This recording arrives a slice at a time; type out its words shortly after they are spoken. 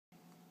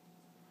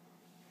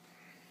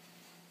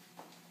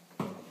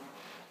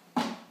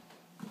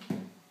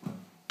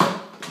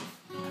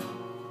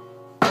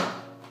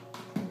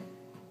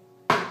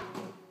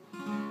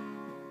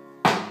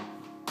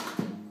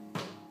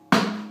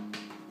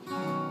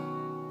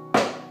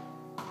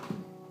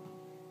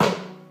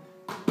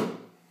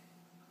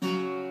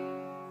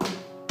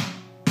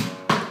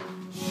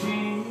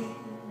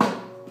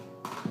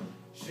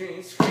She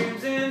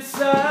screams in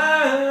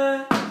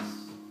silence,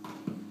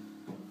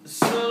 a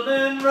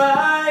sullen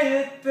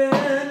riot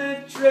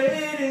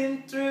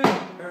penetrating through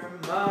her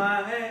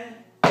mind.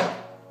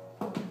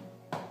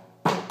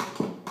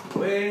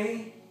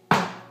 Waiting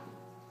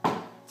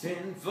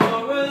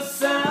for a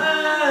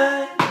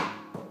sign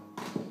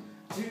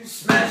to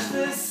smash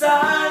the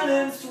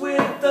silence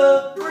with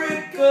a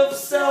brick of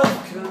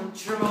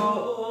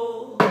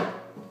self-control.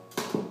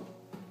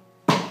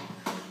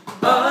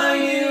 Are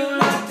you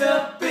locked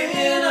up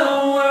in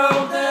a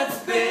world that's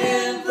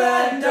been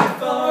blacked out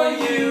for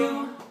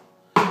you?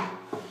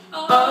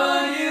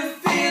 Are you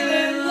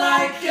feeling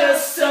like a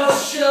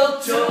social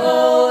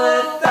tool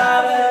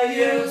without a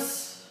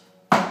use?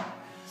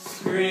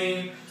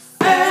 Scream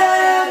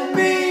at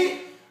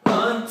me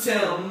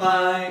until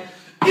my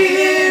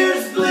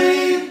ears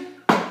bleed.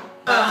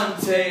 I'm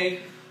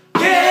taking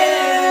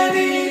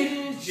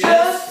it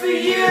just for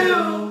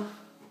you.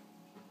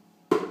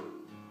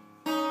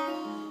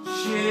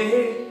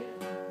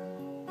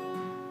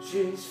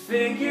 She's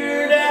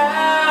figured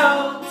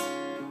out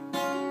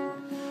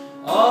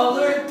all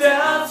her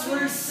doubts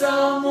were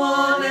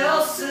someone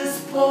else's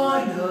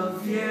point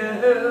of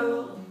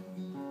view.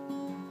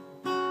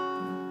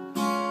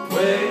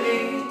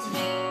 Wait,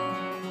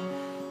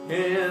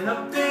 and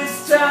up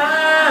this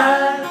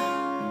time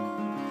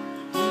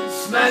to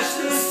smash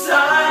the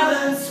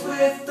silence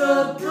with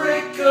a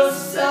brick of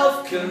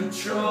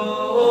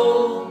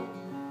self-control.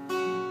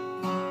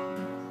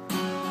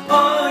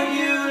 Are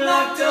you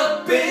locked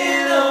up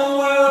in a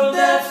world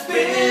that's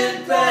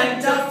been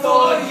blanked out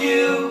for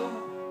you?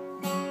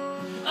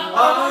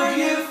 Are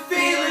you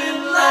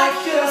feeling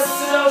like a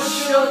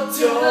social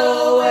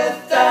tool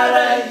without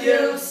a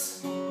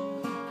use?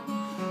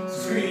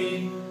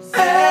 Scream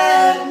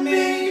at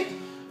me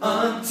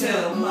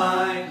until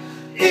my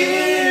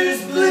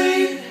ears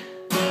bleed.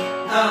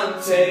 I'm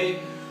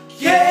taking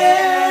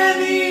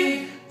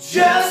it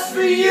just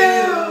for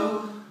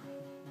you.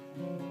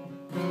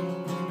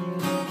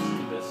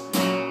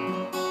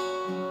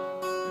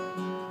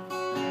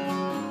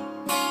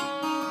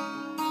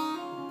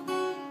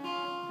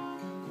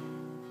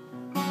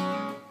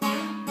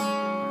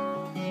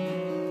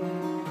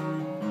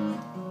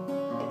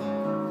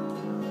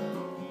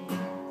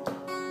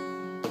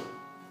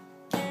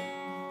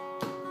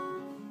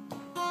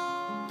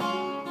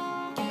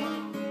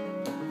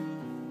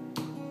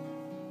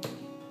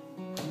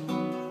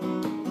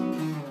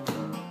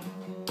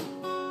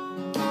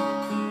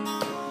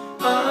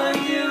 Are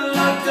you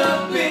locked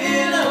up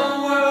in a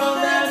world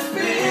that's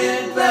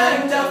been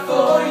blacked out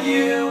for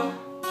you?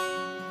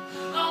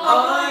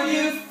 Are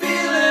you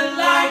feeling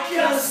like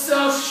a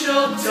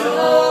social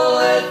tool